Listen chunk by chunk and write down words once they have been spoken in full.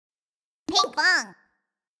Pinkfong.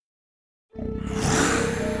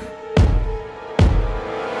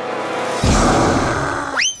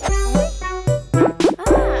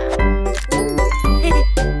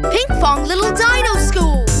 Pinkfong Little Dino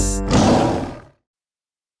School.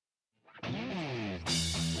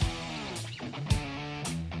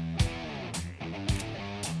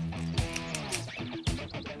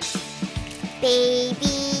 Baby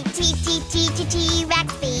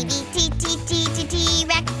T-Rex, baby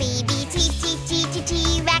T-Rex, baby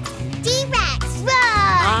T-Rex, T-Rex,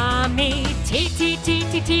 roar! Mommy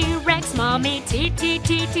T-Rex, Mommy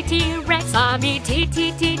T-Rex, Mommy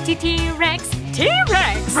T-Rex,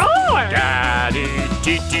 T-Rex, roar! Daddy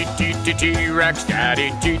T-Rex,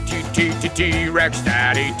 Daddy T-Rex,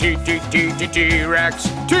 Daddy T-Rex,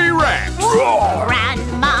 T-Rex, roar!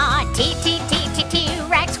 Grandma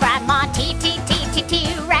T-Rex, Grandma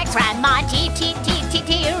T-Rex, Grandma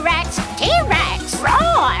T-Rex, T-Rex,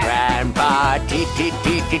 roar! Grandpa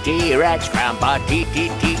T-Rex, Grandpa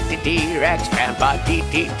T-Rex, Grandpa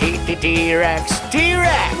T-Rex,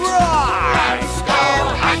 T-Rex, roar! Let's go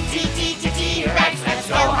hunt T-Rex, let's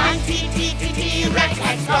go hunt T-Rex,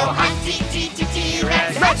 let's go hunt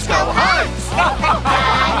T-Rex, let's go hunt!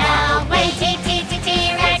 Run away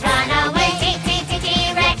T-Rex, run away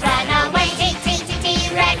T-Rex, run away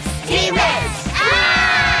T-Rex, T-Rex,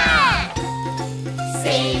 ah!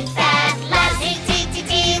 Save that lousy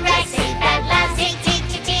T-Rex, save that lousy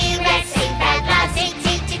T-Rex, save that lousy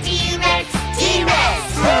T-Rex, T-Rex,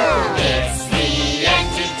 it's the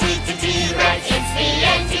end T-Rex, it's the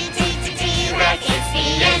end T-Rex, it's the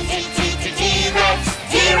end T-Rex,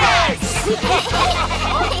 T-Rex!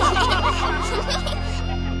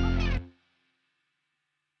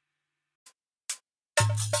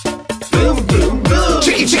 Boom, boom, boom.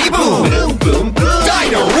 Chicky, chicky, boom. Boom, boom, boom.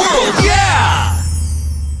 Dino World, yeah!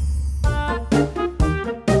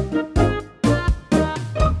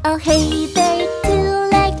 Oh, hey there,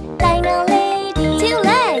 two-legged dino lady. Two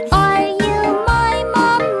legs. Are you my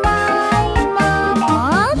mom, my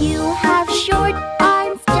mom? You have short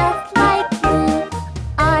arms just like me.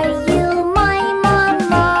 Are you my mom,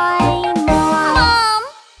 my mom? Mom!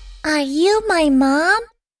 Are you my mom?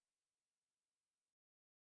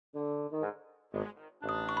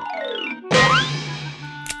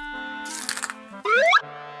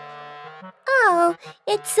 Oh,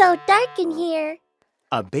 it's so dark in here.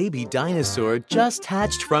 A baby dinosaur just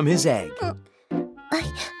hatched from his egg.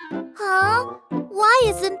 Huh? Why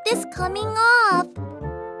isn't this coming off?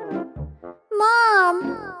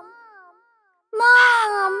 Mom!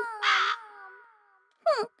 Mom!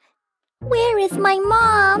 Where is my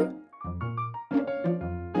mom?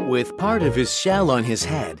 With part of his shell on his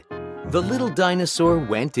head, the little dinosaur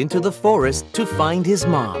went into the forest to find his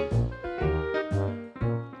mom.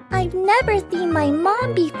 I've never seen my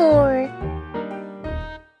mom before.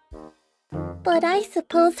 But I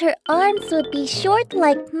suppose her arms would be short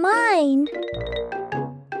like mine.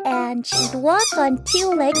 And she'd walk on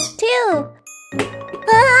two legs too.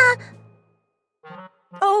 Ah!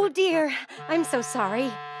 Oh dear, I'm so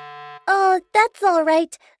sorry. Oh, that's all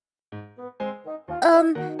right.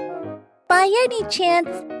 By any chance,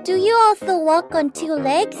 do you also walk on two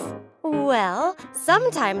legs? Well,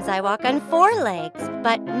 sometimes I walk on four legs,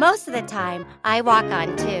 but most of the time I walk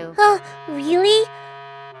on two. Oh, really?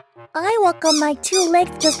 I walk on my two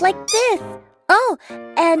legs just like this. Oh,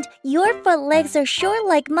 and your front legs are short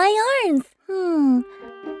like my arms.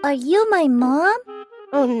 Are you my mom?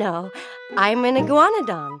 Oh no, I'm an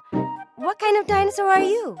iguanodon. What kind of dinosaur are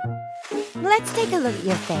you? Let's take a look at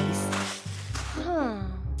your face.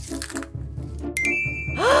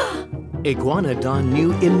 Iguanodon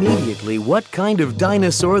knew immediately what kind of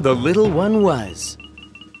dinosaur the little one was.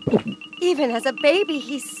 Even as a baby,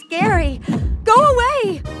 he's scary. Go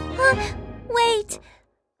away! Wait.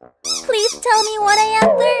 Please tell me what I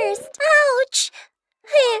am first. Ouch!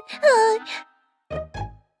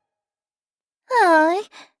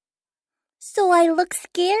 So I look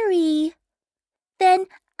scary. Then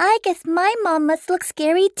I guess my mom must look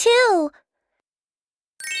scary too.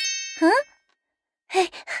 Huh?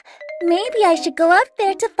 Maybe I should go up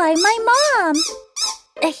there to find my mom.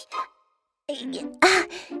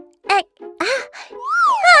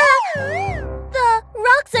 The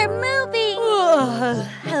rocks are moving. Oh,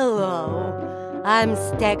 hello. I'm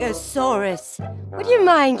Stegosaurus. Would you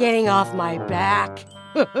mind getting off my back?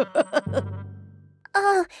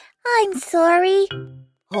 Oh, I'm sorry.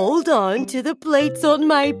 Hold on to the plates on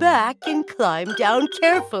my back and climb down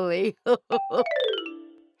carefully.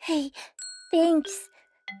 Hey, thanks.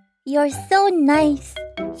 You're so nice.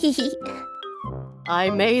 I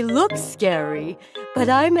may look scary, but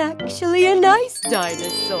I'm actually a nice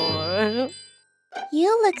dinosaur.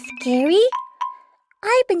 You look scary?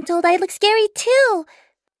 I've been told I look scary too.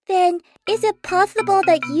 Then, is it possible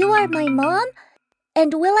that you are my mom?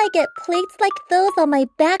 And will I get plates like those on my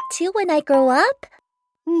back too when I grow up?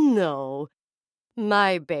 No,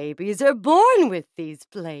 my babies are born with these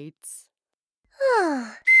plates.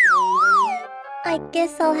 I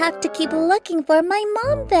guess I'll have to keep looking for my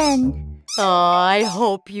mom then. Oh, I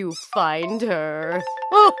hope you find her.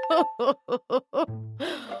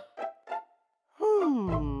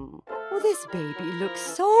 Well, this baby looks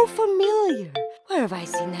so familiar. Where have I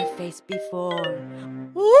seen that face before?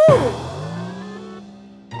 Ooh!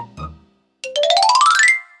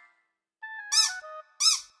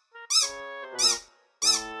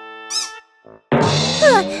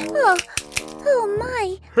 Oh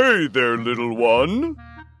my. Hey there, little one.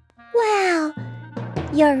 Wow,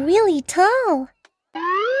 you're really tall.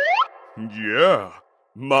 Yeah,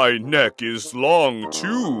 my neck is long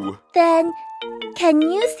too. Then, can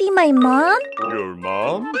you see my mom? Your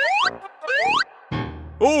mom?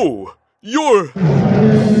 Oh, you're...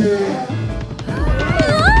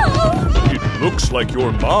 It looks like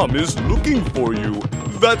your mom is looking for you.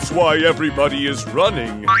 That's why everybody is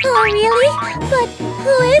running. Oh, really? But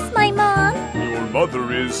who is my mom? Your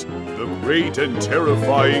mother is the great and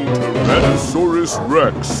terrifying Tyrannosaurus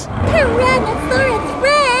Rex. Tyrannosaurus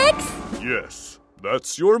Rex? Yes,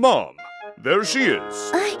 that's your mom. There she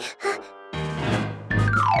is.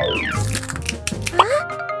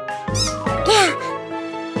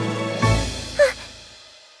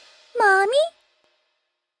 Mommy?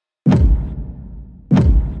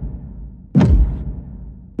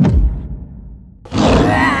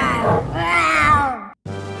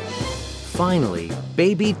 Finally,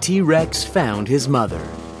 Baby T-Rex found his mother.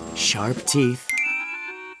 Sharp teeth,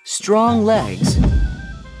 strong legs,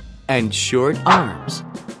 and short arms.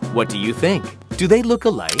 What do you think? Do they look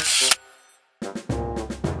alike?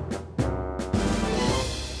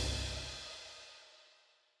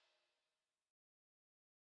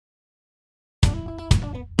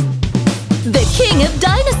 The king of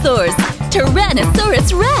dinosaurs,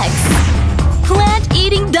 Tyrannosaurus Rex.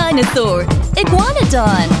 Plant-eating dinosaur,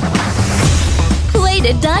 Iguanodon.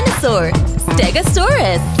 Plated dinosaur,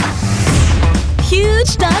 Stegosaurus.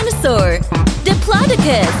 Huge dinosaur,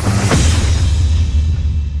 Diplodocus.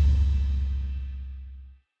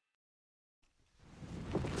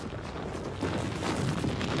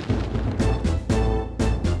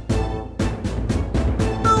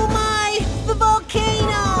 Oh my! The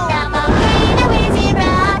volcano! The volcano is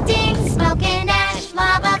erupting. Smoke and ash,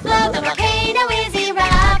 lava flow. The volcano is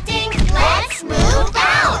erupting. Let's move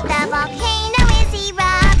out! The volcano is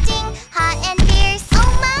erupting. Hot and fierce.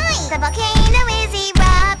 Oh my! The volcano is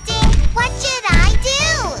erupting. What should I do?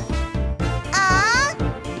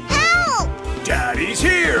 Help! Daddy's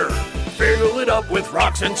here! Fill it up with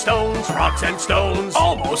rocks and stones, rocks and stones.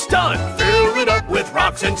 Almost done! Fill it up with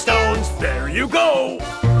rocks and stones. There you go!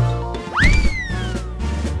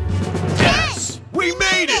 Yes! We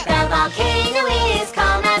made it! The volcano is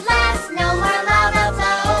calm at last. No more lava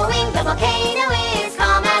flowing. The volcano is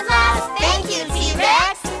calm at last. Thank you,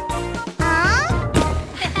 T-Rex.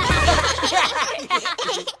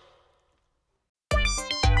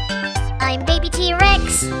 I'm Baby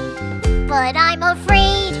T-Rex, but I'm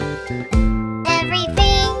afraid.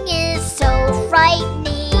 Everything is so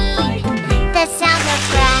frightening. The sound of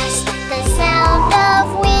grass, the sound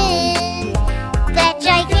of wind, that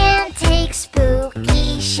gigantic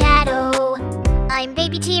spooky shadow. I'm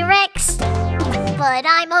Baby T-Rex, but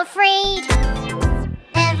I'm afraid.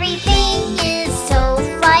 Everything is so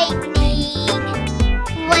frightening.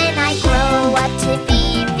 When I grow up to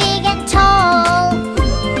be big and tall,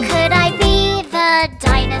 could I be the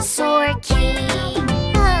dinosaur king?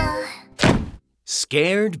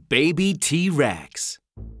 Scared Baby T-Rex.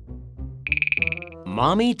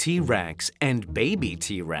 Mommy T-Rex and Baby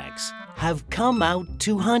T-Rex have come out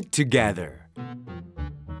to hunt together.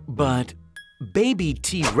 But Baby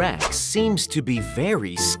T-Rex seems to be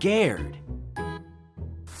very scared.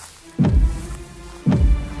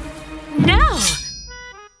 Now!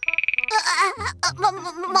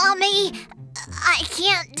 Mommy, I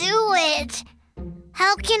can't do it.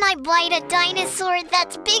 How can I bite a dinosaur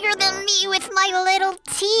that's bigger than me with my little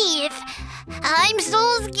teeth? I'm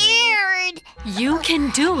so scared. You can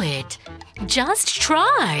do it. Just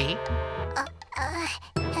try.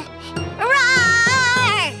 Rawr!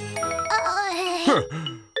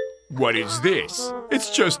 What is this? It's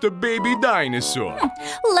just a baby dinosaur.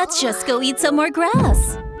 Let's just go eat some more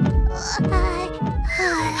grass.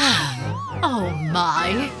 Oh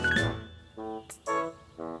my.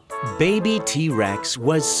 Baby T-Rex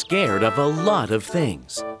was scared of a lot of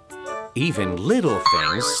things. Even little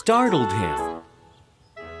things startled him.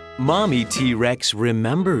 Mommy T-Rex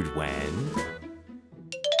remembered when...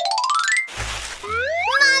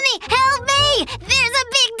 Mommy, help me! There's a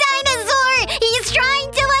big dinosaur! He's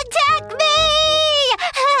trying to attack me!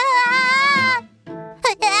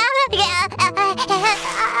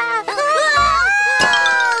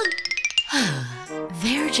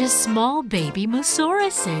 They're just small baby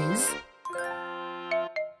Mosauruses.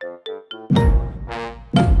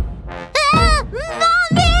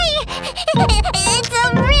 Mommy! It's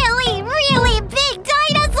a really, really big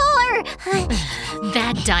dinosaur!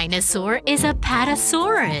 That dinosaur is a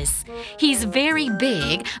Patasaurus. He's very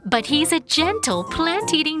big, but he's a gentle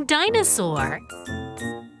plant-eating dinosaur.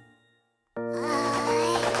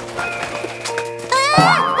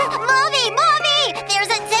 Mommy! There's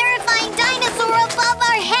a terrifying dinosaur above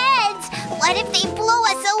our heads! What if they blow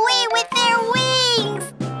us away with their wings?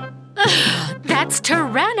 That's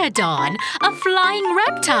Pteranodon, a flying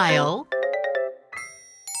reptile.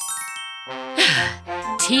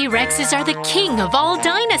 T-Rexes are the king of all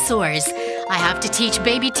dinosaurs. I have to teach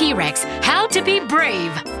baby T-Rex how to be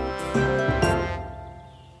brave.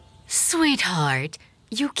 Sweetheart,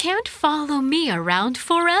 you can't follow me around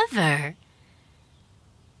forever.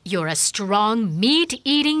 You're a strong,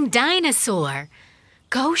 meat-eating dinosaur.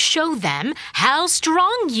 Go show them how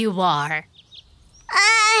strong you are.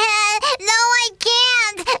 No, I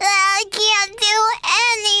can't. I can't do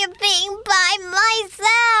anything by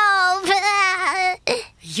myself.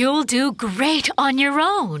 You'll do great on your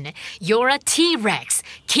own. You're a T-Rex,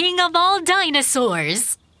 king of all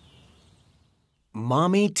dinosaurs.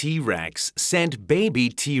 Mommy T-Rex sent baby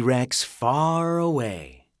T-Rex far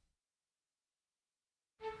away.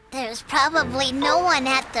 There's probably no one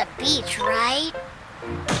at the beach, right?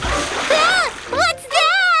 What's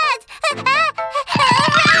that?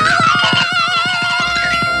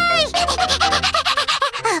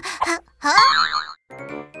 Huh?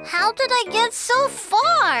 How did I get so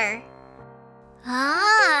far?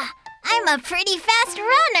 I'm a pretty fast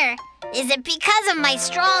runner. Is it because of my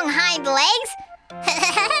strong hind legs?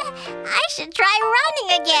 I should try running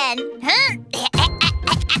again.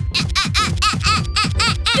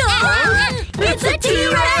 It's a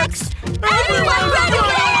T-Rex! Everyone run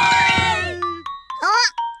away!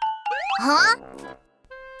 Huh?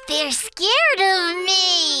 They're scared of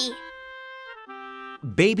me.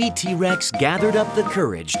 Baby T-Rex gathered up the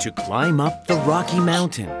courage to climb up the rocky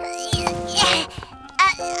mountain.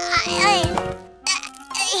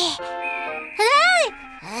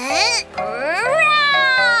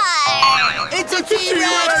 It's a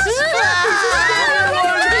T-Rex!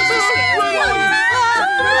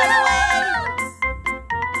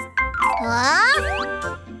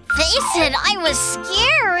 They said I was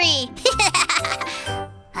scary.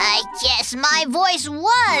 I guess my voice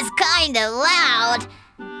was kind of loud.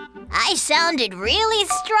 I sounded really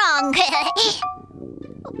strong.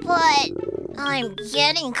 But I'm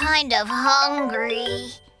getting kind of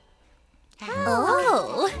hungry.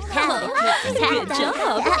 Oh, good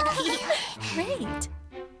job. Great.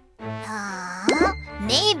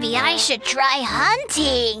 Maybe I should try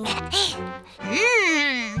hunting.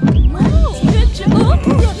 Good job.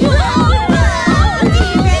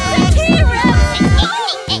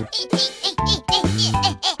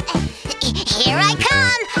 Here I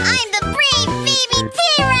come! I'm the brave baby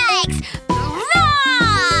T-Rex! Rawr!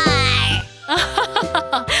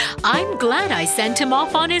 I'm glad I sent him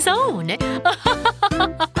off on his own.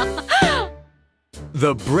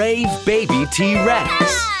 The brave baby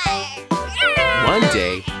T-Rex. One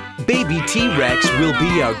day, baby T-Rex will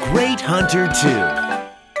be a great hunter too.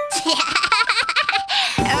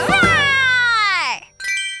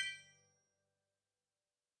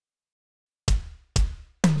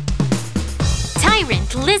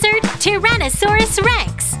 Tyrant lizard Tyrannosaurus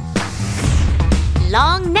Rex.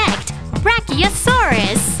 Long-necked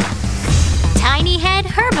Brachiosaurus. Tiny head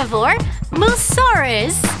herbivore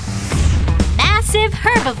Mosaurus. Massive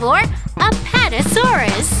herbivore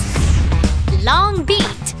Apatosaurus. Long beak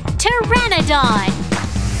Pteranodon.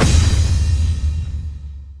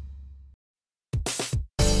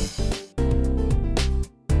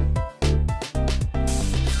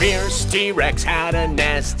 Fierce T-Rex had a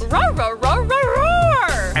nest. Roar, roar, roar, roar,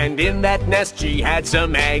 roar! And in that nest she had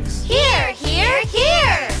some eggs. Here, here,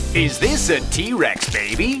 here! Is this a T-Rex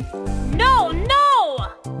baby? No, no!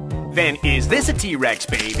 Then is this a T-Rex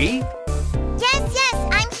baby? Yes,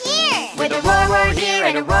 I'm here! With a roar, roar here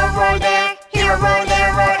and a roar, roar there. Here a roar, there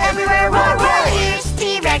a roar, everywhere roar, roar. Here's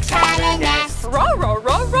T-Rex had a nest. Roar, roar,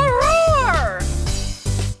 roar, roar, roar!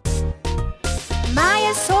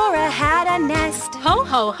 Maiasaura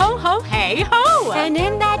ho, ho, ho, hey, ho! And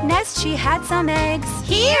in that nest she had some eggs.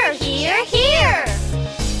 Here, here, here!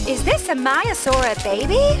 Is this a Maiasaura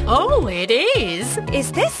baby? Oh, it is!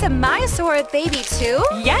 Is this a Maiasaura baby too?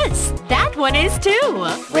 Yes, that one is too!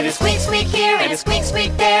 With a squeak, squeak here and a squeak,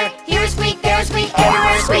 squeak there. Here a squeak, there a squeak,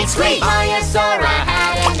 everywhere a squeak, squeak. Maiasaura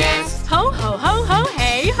had a nest. Ho, ho, ho, ho,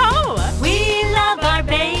 hey, ho! We love our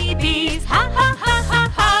babies! Ha, ha, ha, ha,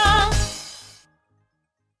 ha!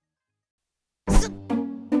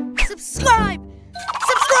 Subscribe!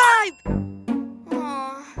 Subscribe!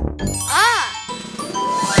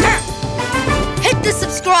 Hit the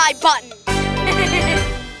subscribe button!